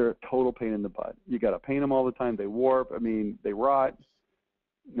windows, they're a total pain in the butt. You got to paint them all the time. They warp. I mean, they rot.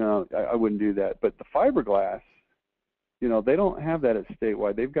 No, I wouldn't do that. But the fiberglass, you know, they don't have that at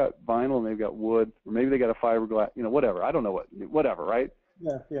Statewide. They've got vinyl and they've got wood, or maybe they got a fiberglass, you know, whatever. I don't know whatever, right?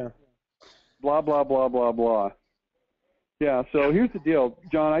 Yeah. Blah, blah, blah, blah, blah. Yeah, so here's the deal.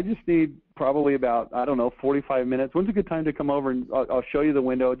 John, I just need probably about, 45 minutes. When's a good time to come over and I'll show you the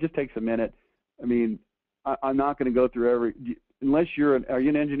window? It just takes a minute. I mean, I'm not going to go through unless are you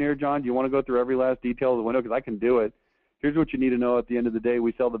an engineer, John? Do you want to go through every last detail of the window? Because I can do it. Here's what you need to know at the end of the day.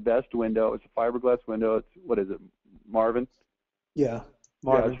 We sell the best window. It's a fiberglass window. It's, what is it, Marvin? Yeah,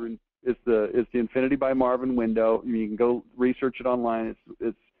 Marvin. Yeah, it's the Infinity by Marvin window. You can go research it online.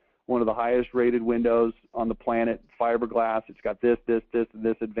 It's one of the highest rated windows on the planet, fiberglass. It's got this, and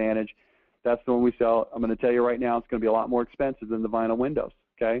this advantage. That's the one we sell. I'm going to tell you right now, it's going to be a lot more expensive than the vinyl windows,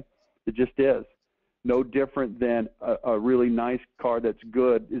 okay? It just is. No different than a really nice car that's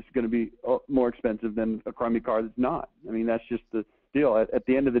good is going to be more expensive than a crummy car that's not. I mean, that's just the deal. At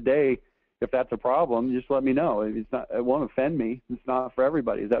the end of the day, if that's a problem, just let me know. It won't offend me. It's not for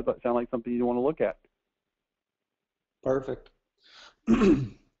everybody. Does that sound like something you want to look at? Perfect.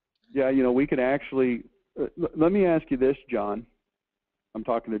 Yeah, you know, we could actually, let me ask you this, John. I'm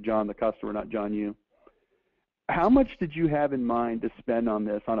talking to John, the customer, not John, you. How much did you have in mind to spend on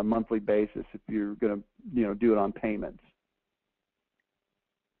this on a monthly basis if you're going to, you know, do it on payments?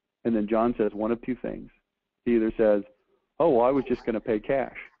 And then John says one of two things. He either says, oh, well, I was just going to pay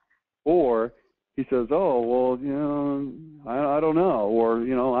cash. Or he says, oh, well, you know, I don't know. Or,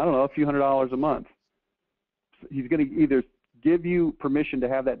 you know, I don't know, a few $100s a month. He's going to either give you permission to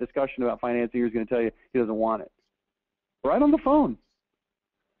have that discussion about financing, or he's going to tell you he doesn't want it. Right on the phone.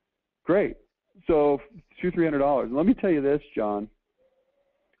 Great. So $200, $300. And let me tell you this, John.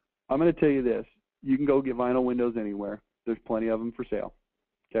 I'm going to tell you this. You can go get vinyl windows anywhere. There's plenty of them for sale.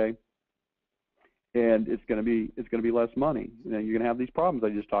 Okay. And it's going to be less money. You know, you're going to have these problems I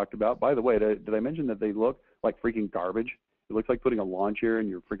just talked about. By the way, did I mention that they look like freaking garbage? It looks like putting a lawn chair in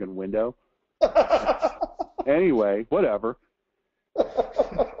your freaking window. Anyway, whatever.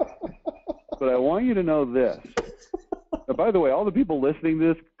 But I want you to know this. Now, by the way, all the people listening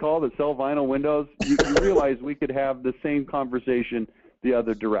to this call that sell vinyl windows, you realize we could have the same conversation the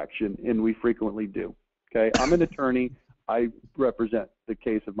other direction, and we frequently do. Okay, I'm an attorney. I represent the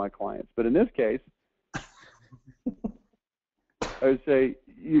case of my clients. But in this case, I would say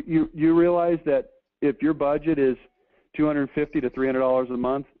you realize that if your budget is $250 to $300 a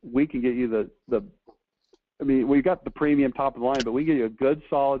month, we can get you I mean, we got the premium top of the line, but we get you a good,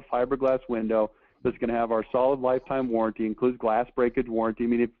 solid fiberglass window that's going to have our solid lifetime warranty, includes glass breakage warranty. I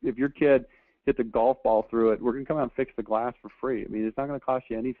mean, if your kid hits a golf ball through it, we're going to come out and fix the glass for free. I mean, it's not going to cost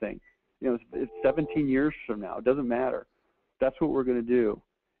you anything. You know, it's 17 years from now. It doesn't matter. That's what we're going to do.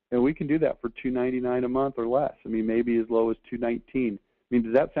 And we can do that for $299 a month or less. I mean, maybe as low as $219. I mean,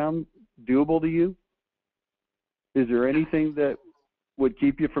 does that sound doable to you? Is there anything that would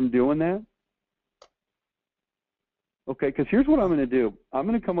keep you from doing that? Okay, because here's what I'm going to do. I'm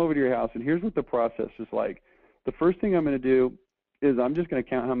going to come over to your house, and here's what the process is like. The first thing I'm going to do is I'm just going to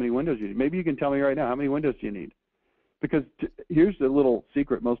count how many windows you need. Maybe you can tell me right now, how many windows do you need? Because here's the little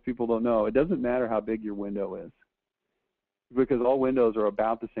secret most people don't know. It doesn't matter how big your window is. because all windows are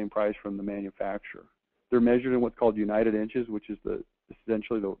about the same price from the manufacturer. They're measured in what's called united inches, which is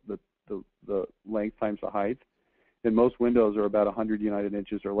essentially the length times the height. And most windows are about 100 united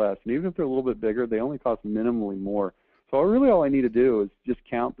inches or less. And even if they're a little bit bigger, they only cost minimally more. So really all I need to do is just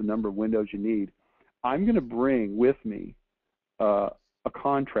count the number of windows you need. I'm going to bring with me a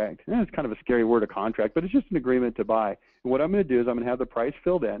contract. And it's kind of a scary word, a contract, but it's just an agreement to buy. And what I'm going to do is I'm going to have the price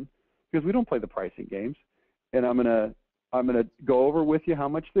filled in, because we don't play the pricing games. And I'm going to go over with you how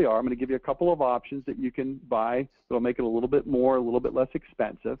much they are. I'm going to give you a couple of options that you can buy that'll make it a little bit more, a little bit less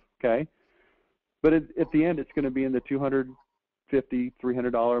expensive, okay? But at the end, it's going to be in the $250,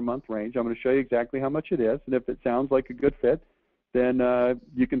 $300 a month range. I'm going to show you exactly how much it is, and if it sounds like a good fit, then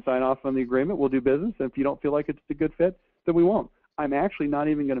you can sign off on the agreement. We'll do business. And if you don't feel like it's a good fit, then we won't. I'm actually not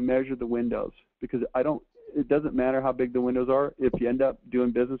even going to measure the windows, because it doesn't matter how big the windows are. If you end up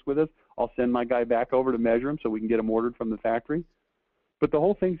doing business with us, I'll send my guy back over to measure them so we can get them ordered from the factory. But the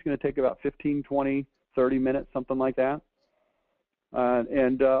whole thing's going to take about 15, 20, 30 minutes, something like that.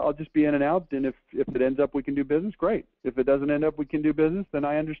 I'll just be in and out, and if it ends up we can do business, great. If it doesn't end up we can do business, then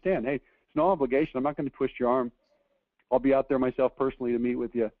I understand. Hey, it's no obligation. I'm not going to twist your arm. I'll be out there myself personally to meet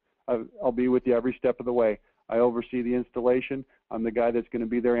with you. I'll be with you every step of the way. I oversee the installation. I'm the guy that's going to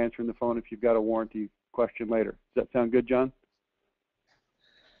be there answering the phone if you've got a warranty question later. Does that sound good, John?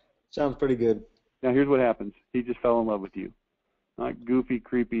 Sounds pretty good. Now here's what happens. He just fell in love with you. Not goofy,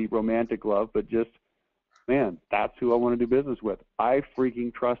 creepy, romantic love, but just, man, that's who I want to do business with. I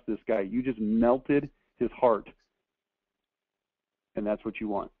freaking trust this guy. You just melted his heart. And that's what you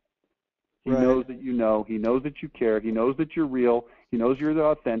want. He knows that you know. He knows that you care. He knows that you're real. He knows you're the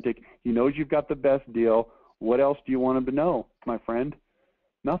authentic. He knows you've got the best deal. What else do you want him to know, my friend?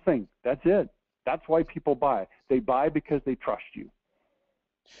 Nothing. That's it. That's why people buy. They buy because they trust you.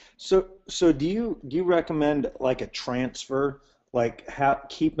 So do you recommend like a transfer, like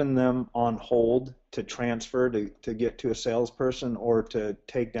keeping them on hold to transfer to get to a salesperson, or to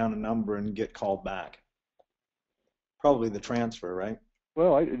take down a number and get called back? Probably the transfer, right?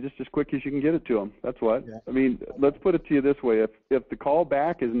 Well, just as quick as you can get it to them. That's what. Yeah. I mean, let's put it to you this way. If the call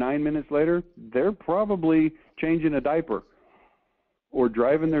back is 9 minutes later, they're probably changing a diaper or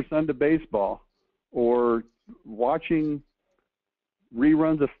driving their son to baseball or watching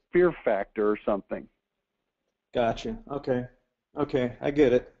reruns of Fear Factor or something. Gotcha. Okay, I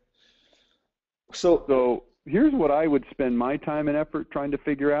get it. So here's what I would spend my time and effort trying to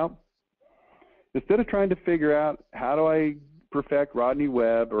figure out. Instead of trying to figure out how do I perfect Rodney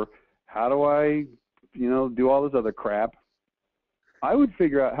Webb or how do I, do all this other crap, I would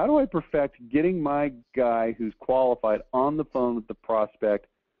figure out how do I perfect getting my guy who's qualified on the phone with the prospect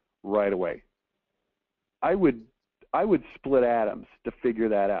right away. I would split atoms to figure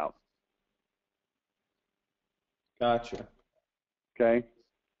that out. Gotcha. Okay?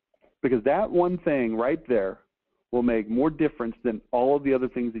 Because that one thing right there will make more difference than all of the other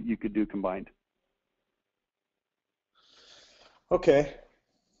things that you could do combined. Okay.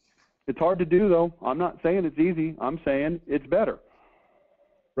 It's hard to do, though. I'm not saying it's easy. I'm saying it's better.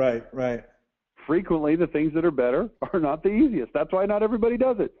 Right. Frequently, the things that are better are not the easiest. That's why not everybody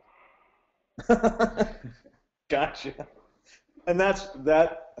does it. Gotcha. And that's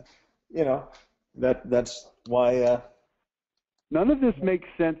why. None of this makes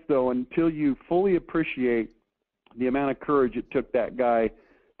sense, though, until you fully appreciate the amount of courage it took that guy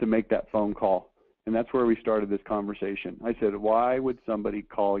to make that phone call. And that's where we started this conversation. I said, why would somebody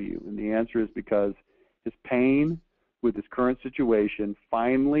call you? And the answer is because his pain with his current situation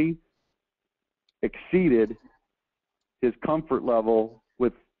finally exceeded his comfort level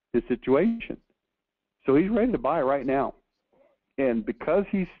with his situation. So he's ready to buy right now. And because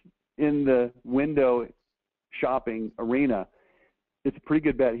he's in the window shopping arena, it's a pretty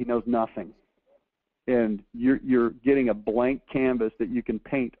good bet he knows nothing. And you're getting a blank canvas that you can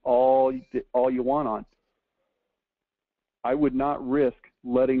paint all you want on. I would not risk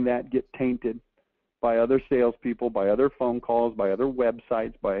letting that get tainted by other salespeople, by other phone calls, by other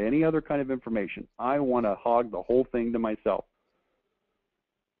websites, by any other kind of information. I want to hog the whole thing to myself.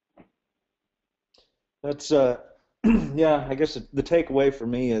 That's yeah. I guess the takeaway for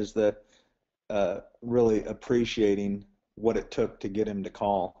me is that really appreciating what it took to get him to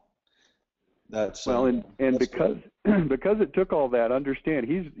call. That's well, and that's because it took all that, understand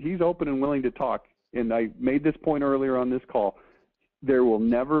he's open and willing to talk. And I made this point earlier on this call. There will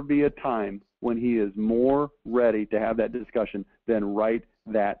never be a time when he is more ready to have that discussion than right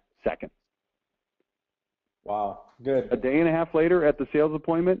that second. Wow, good. A day and a half later at the sales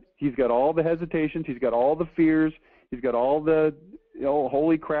appointment, he's got all the hesitations, he's got all the fears, he's got all the,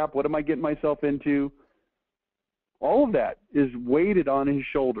 holy crap, what am I getting myself into? All of that is weighted on his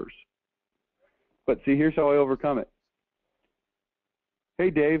shoulders. But see, here's how I overcome it. Hey,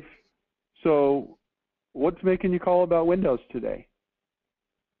 Dave, so what's making you call about windows today?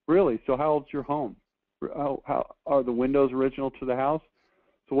 Really? So how old's your home? How are the windows original to the house?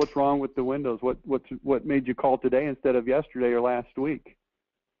 So what's wrong with the windows? What made you call today instead of yesterday or last week?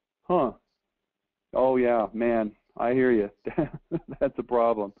 Huh. Oh, yeah, man, I hear you. That's a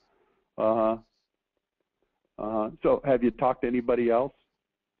problem. Uh-huh. So have you talked to anybody else?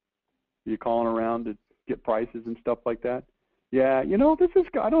 Are you calling around to get prices and stuff like that? Yeah, you know,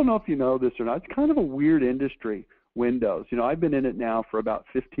 I don't know if you know this or not. It's kind of a weird industry, windows. You know, I've been in it now for about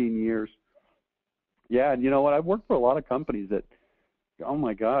 15 years. Yeah, and you know what? I've worked for a lot of companies that, oh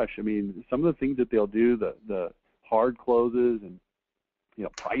my gosh, I mean, some of the things that they'll do, the hard closes and, you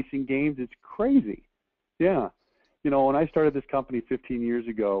know, pricing games, it's crazy. Yeah. You know, when I started this company 15 years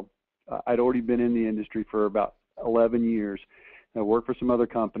ago, I'd already been in the industry for about 11 years. I worked for some other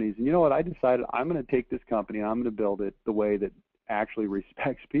companies, and you know what? I decided I'm going to take this company and I'm going to build it the way that actually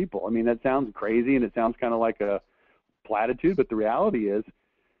respects people. I mean, that sounds crazy and it sounds kind of like a platitude, but the reality is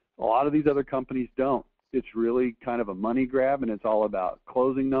a lot of these other companies don't. It's really kind of a money grab, and it's all about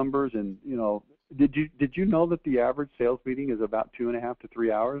closing numbers. And you know, did you know that the average sales meeting is about 2.5 to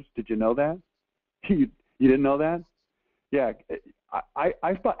 3 hours? Did you know that? You didn't know that? Yeah,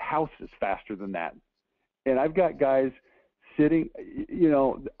 I've bought houses faster than that, and I've got guys sitting. You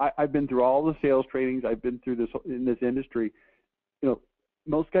know, I've been through all the sales trainings. I've been through this in this industry. You know,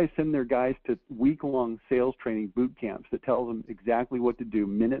 most guys send their guys to week-long sales training boot camps that tells them exactly what to do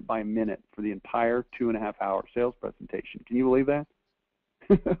minute by minute for the entire 2.5-hour sales presentation. Can you believe that?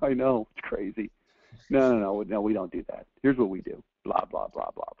 I know, it's crazy. No, we don't do that. Here's what we do. Blah, blah,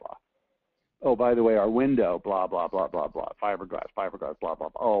 blah, blah, blah. Oh, by the way, our window, blah, blah, blah, blah, blah. Fiberglass, blah, blah, blah.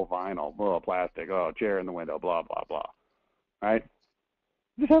 Oh, vinyl, oh, plastic, oh, chair in the window, blah, blah, blah. Right?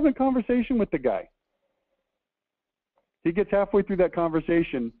 Just having a conversation with the guy. He gets halfway through that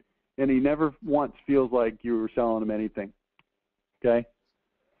conversation, and he never once feels like you were selling him anything, okay?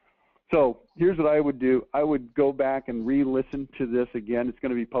 So here's what I would do. I would go back and re-listen to this again. It's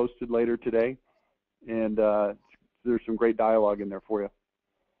going to be posted later today, and there's some great dialogue in there for you.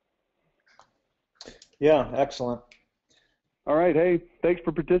 Yeah, excellent. All right. Hey, thanks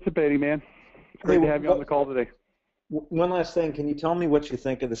for participating, man. It's great to have you on the call today. One last thing. Can you tell me what you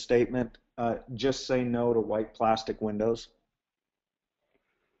think of the statement, just say no to white plastic windows?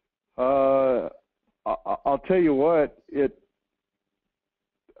 I'll tell you what,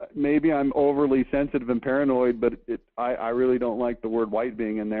 maybe I'm overly sensitive and paranoid, but I really don't like the word white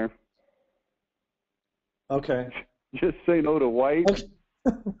being in there. Okay. Just say no to white.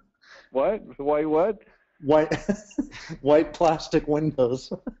 Okay. What? White what? White plastic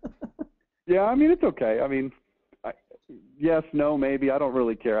windows. Yeah, I mean, it's okay. I mean, yes, no, maybe. I don't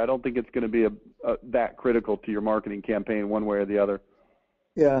really care. I don't think it's going to be that critical to your marketing campaign one way or the other.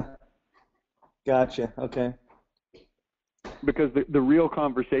 Yeah. Gotcha. Okay. Because the real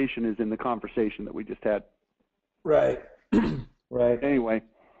conversation is in the conversation that we just had. Right. Right. Anyway.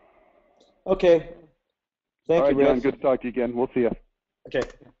 Okay. Thank you, Rich. John. Good to talk to you again. We'll see you. Okay.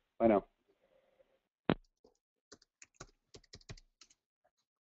 Bye now.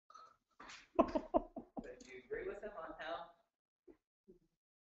 Do you agree with him on how?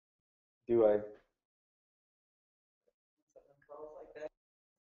 Do I?